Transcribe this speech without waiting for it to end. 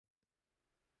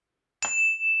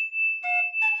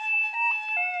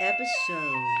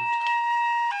Episode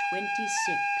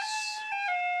 26.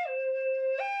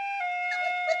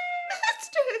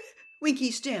 Master! Winky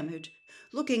stammered,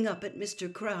 looking up at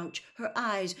Mr. Crouch, her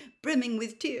eyes brimming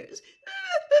with tears.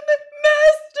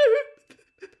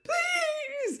 Master!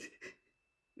 Please!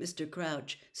 Mr.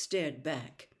 Crouch stared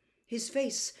back, his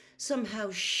face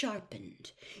somehow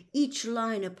sharpened, each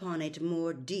line upon it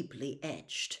more deeply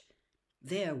etched.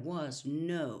 There was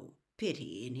no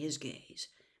pity in his gaze.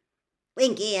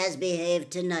 Winky has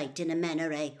behaved tonight in a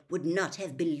manner I would not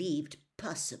have believed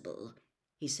possible,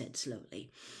 he said slowly.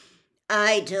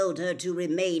 I told her to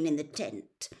remain in the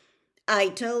tent. I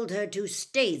told her to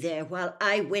stay there while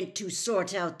I went to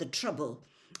sort out the trouble,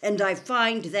 and I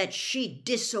find that she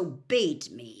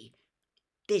disobeyed me.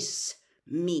 This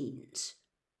means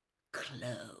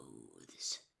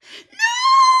clothes. No!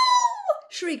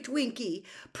 Shrieked Winky,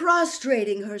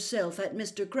 prostrating herself at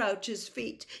Mr. Crouch's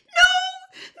feet. No!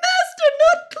 Master,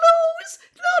 not clothes!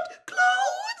 Not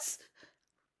clothes!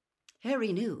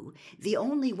 Harry knew the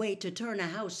only way to turn a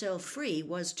house elf free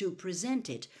was to present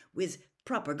it with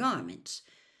proper garments.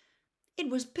 It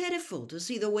was pitiful to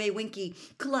see the way Winky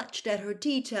clutched at her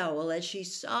tea towel as she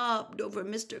sobbed over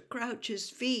Mr. Crouch's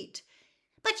feet.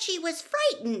 But she was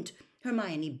frightened,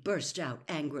 Hermione burst out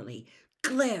angrily,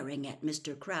 glaring at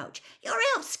Mr. Crouch. Your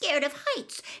elf's scared of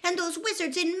heights, and those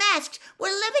wizards in masks were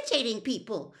levitating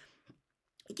people.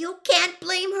 You can't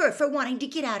blame her for wanting to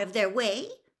get out of their way.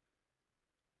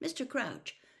 Mr.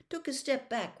 Crouch took a step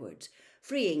backwards,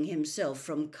 freeing himself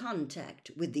from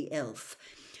contact with the elf,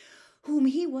 whom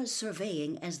he was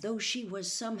surveying as though she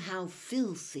was somehow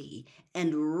filthy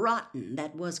and rotten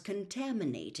that was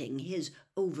contaminating his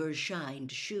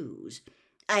overshined shoes.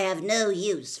 I have no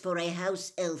use for a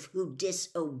house elf who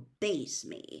disobeys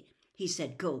me, he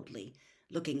said coldly,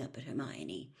 looking up at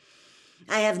Hermione.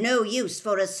 I have no use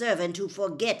for a servant who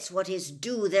forgets what is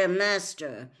due their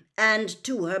master and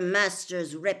to her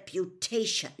master's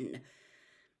reputation.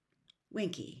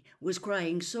 Winky was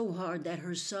crying so hard that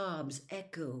her sobs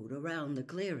echoed around the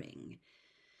clearing.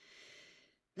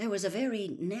 There was a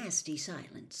very nasty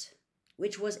silence,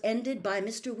 which was ended by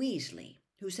Mr. Weasley,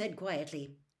 who said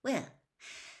quietly, Well,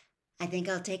 I think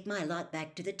I'll take my lot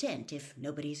back to the tent if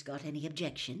nobody's got any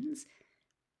objections.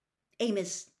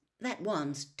 Amos, that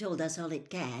wand's told us all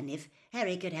it can. If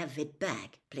Harry could have it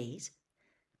back, please.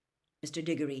 Mr.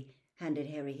 Diggory handed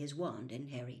Harry his wand,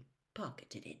 and Harry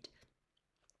pocketed it.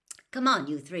 Come on,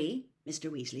 you three,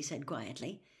 Mr. Weasley said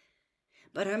quietly.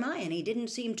 But Hermione didn't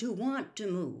seem to want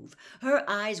to move. Her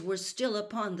eyes were still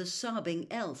upon the sobbing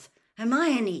elf.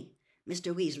 Hermione,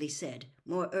 Mr. Weasley said,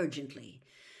 more urgently.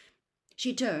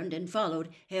 She turned and followed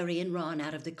Harry and Ron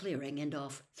out of the clearing and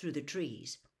off through the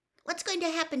trees. What's going to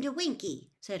happen to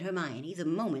Winky? Said Hermione the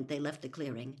moment they left the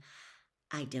clearing.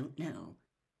 I don't know,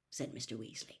 said Mr.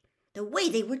 Weasley. The way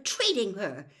they were treating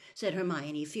her, said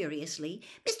Hermione furiously.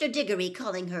 Mr. Diggory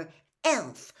calling her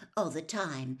elf all the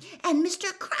time. And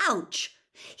Mr. Crouch.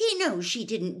 He knows she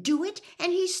didn't do it,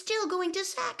 and he's still going to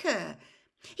sack her.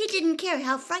 He didn't care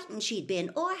how frightened she'd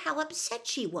been or how upset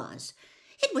she was.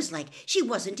 It was like she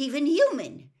wasn't even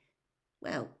human.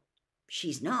 Well,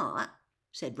 she's not,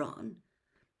 said Ron.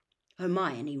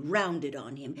 Hermione rounded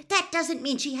on him. That doesn't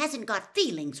mean she hasn't got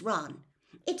feelings, Ron.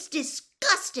 It's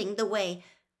disgusting the way...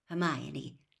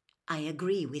 Hermione, I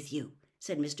agree with you,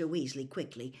 said Mr. Weasley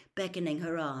quickly, beckoning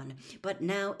her on. But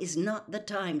now is not the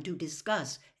time to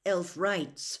discuss elf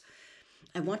rights.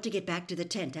 I want to get back to the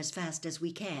tent as fast as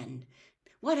we can.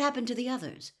 What happened to the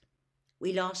others?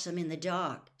 We lost them in the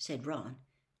dark, said Ron.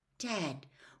 Dad,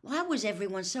 why was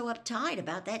everyone so uptight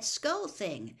about that skull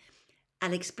thing?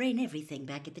 I'll explain everything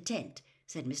back at the tent,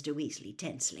 said Mr. Weasley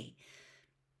tensely.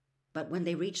 But when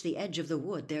they reached the edge of the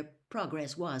wood, their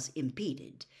progress was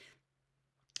impeded.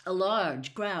 A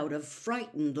large crowd of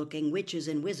frightened-looking witches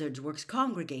and wizards were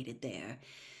congregated there,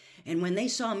 and when they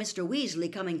saw Mr.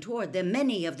 Weasley coming toward them,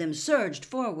 many of them surged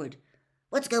forward.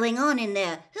 What's going on in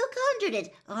there? Who conjured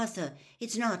it? Arthur,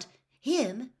 it's not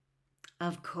him.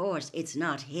 Of course it's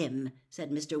not him, said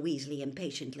Mr. Weasley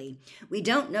impatiently. We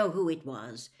don't know who it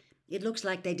was. It looks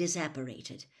like they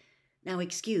disapparated. Now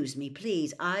excuse me,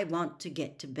 please. I want to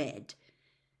get to bed.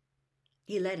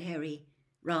 He led Harry,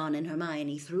 Ron, and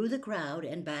Hermione through the crowd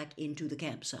and back into the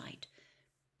campsite.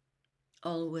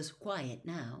 All was quiet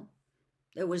now.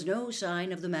 There was no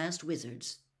sign of the masked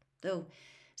wizards, though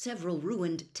several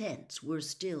ruined tents were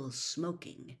still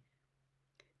smoking.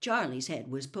 Charlie's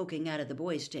head was poking out of the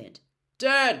boys' tent.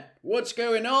 Dad, what's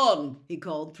going on? He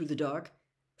called through the dark.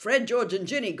 Fred, George, and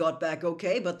Ginny got back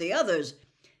okay, but the others...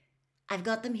 I've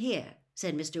got them here,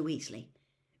 said Mr. Weasley,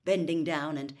 bending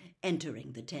down and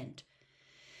entering the tent.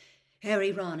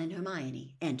 Harry, Ron, and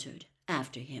Hermione entered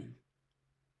after him.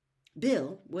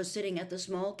 Bill was sitting at the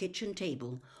small kitchen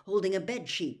table, holding a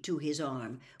bedsheet to his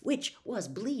arm, which was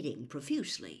bleeding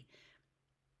profusely.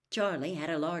 Charlie had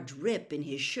a large rip in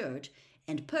his shirt,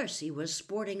 and Percy was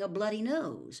sporting a bloody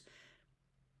nose.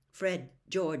 Fred,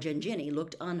 George, and Ginny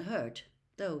looked unhurt,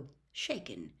 though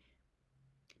shaken.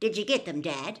 "Did you get them,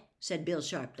 Dad?" said Bill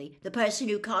sharply. "The person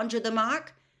who conjured the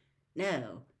mark?"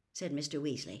 "No," said Mr.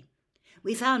 Weasley.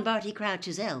 "We found Barty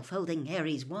Crouch's elf holding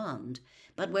Harry's wand,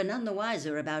 but we're none the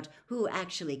wiser about who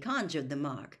actually conjured the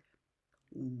mark."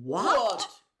 What?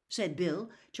 said Bill,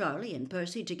 Charlie, and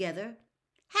Percy together.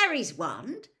 "Harry's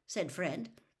wand," said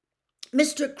Fred.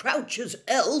 Mr. Crouch's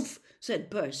elf,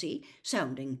 said Percy,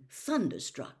 sounding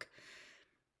thunderstruck.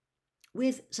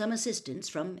 With some assistance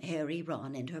from Harry,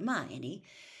 Ron, and Hermione,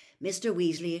 Mr.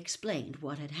 Weasley explained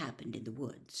what had happened in the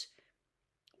woods.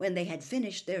 When they had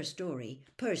finished their story,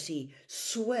 Percy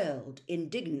swelled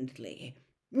indignantly.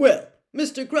 "Well,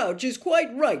 Mr. Crouch is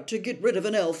quite right to get rid of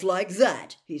an elf like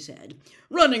that," he said,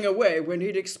 "running away when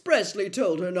he'd expressly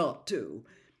told her not to.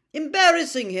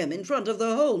 Embarrassing him in front of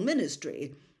the whole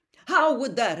ministry. How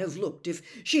would that have looked if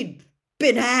she'd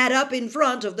been had up in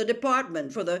front of the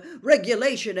Department for the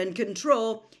Regulation and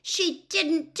Control?" "She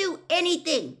didn't do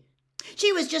anything.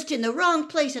 She was just in the wrong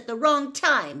place at the wrong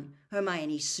time,"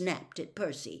 Hermione snapped at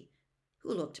Percy,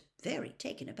 who looked very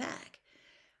taken aback.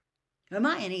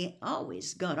 Hermione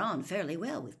always got on fairly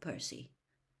well with Percy.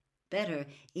 Better,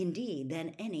 indeed,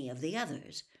 than any of the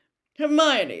others.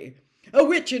 "Hermione, a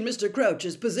witch in Mr.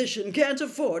 Crouch's position can't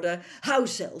afford a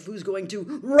house elf who's going to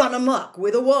run amok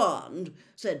with a wand,"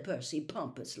 said Percy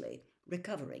pompously,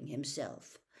 recovering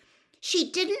himself. "She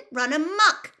didn't run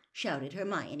amok," shouted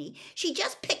Hermione. "She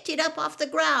just picked it up off the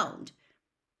ground."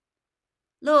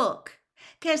 "Look,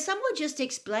 can someone just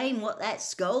explain what that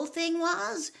skull thing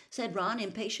was?" said Ron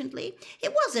impatiently.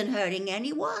 "It wasn't hurting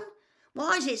anyone.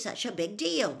 Why is it such a big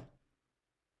deal?"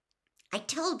 "I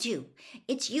told you,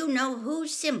 it's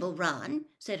you-know-who's symbol, Ron,"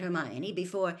 said Hermione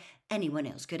before anyone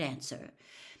else could answer.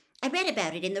 "I read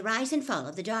about it in the Rise and Fall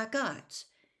of the Dark Arts."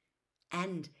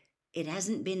 "And it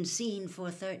hasn't been seen for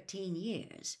 13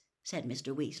 years, said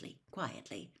Mr. Weasley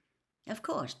quietly. Of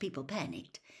course, people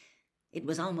panicked. It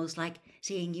was almost like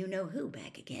seeing you-know-who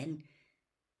back again.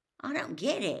 "I don't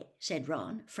get it," said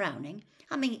Ron, frowning.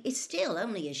 "I mean, it's still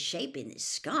only a shape in the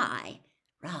sky."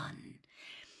 "Ron,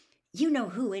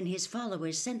 you-know-who and his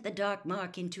followers sent the dark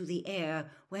mark into the air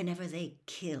whenever they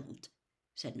killed,"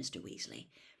 said Mr. Weasley.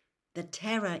 "The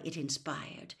terror it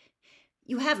inspired.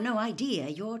 You have no idea,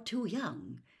 you're too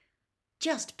young.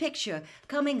 Just picture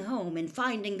coming home and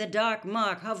finding the dark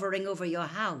mark hovering over your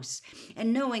house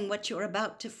and knowing what you're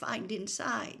about to find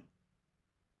inside."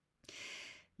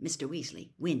 Mr. Weasley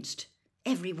winced.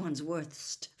 Everyone's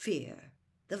worst fear.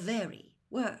 The very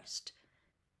worst.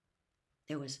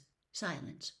 There was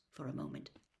silence for a moment.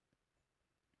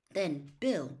 Then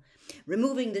Bill,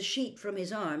 removing the sheet from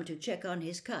his arm to check on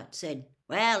his cut, said,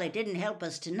 "Well, it didn't help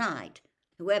us tonight,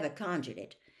 whoever conjured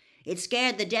it. It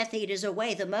scared the Death Eaters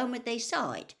away the moment they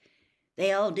saw it.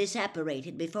 They all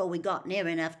disapparated before we got near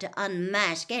enough to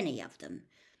unmask any of them.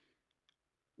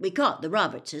 We caught the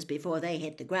Robertses before they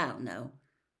hit the ground, though.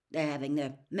 They're having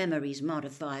their memories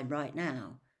modified right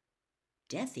now."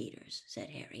 "Death Eaters," said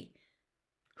Harry.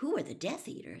 "Who are the Death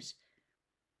Eaters?"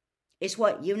 "It's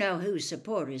what you-know-who's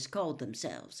supporters called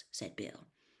themselves," said Bill.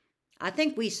 "I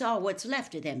think we saw what's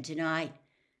left of them tonight.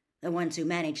 The ones who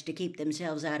managed to keep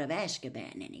themselves out of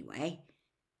Azkaban, anyway."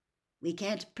 "We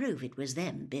can't prove it was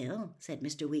them, Bill," said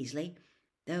Mr. Weasley.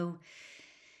 "Though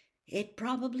it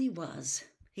probably was,"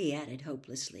 he added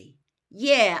hopelessly.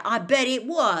 "Yeah, I bet it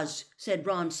was," said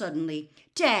Ron suddenly.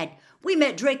 "Dad, we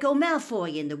met Draco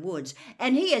Malfoy in the woods,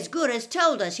 and he as good as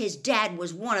told us his dad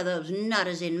was one of those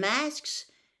nutters in masks.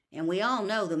 And we all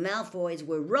know the Malfoys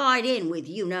were right in with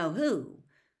you-know-who."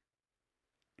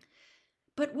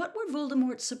 "But what were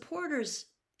Voldemort's supporters?"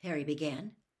 Harry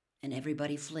began, and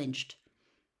everybody flinched.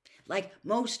 Like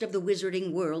most of the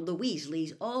wizarding world, the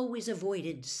Weasleys always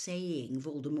avoided saying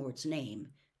Voldemort's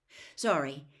name.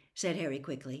 "Sorry," said Harry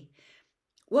quickly.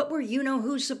 "What were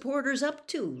you-know-who's supporters up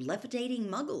to? Levitating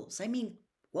muggles? I mean,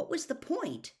 what was the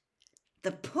point?"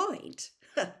 "The point?"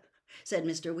 said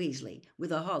Mr. Weasley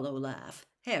with a hollow laugh.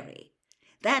 "Harry,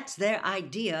 that's their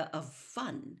idea of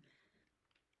fun.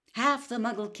 Half the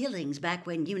muggle killings back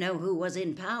when you-know-who was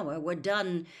in power were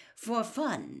done for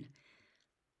fun.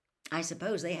 I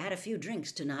suppose they had a few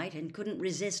drinks tonight and couldn't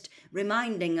resist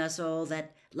reminding us all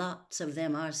that lots of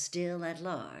them are still at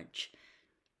large.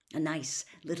 A nice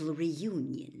little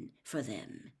reunion for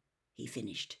them," he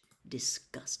finished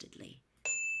disgustedly.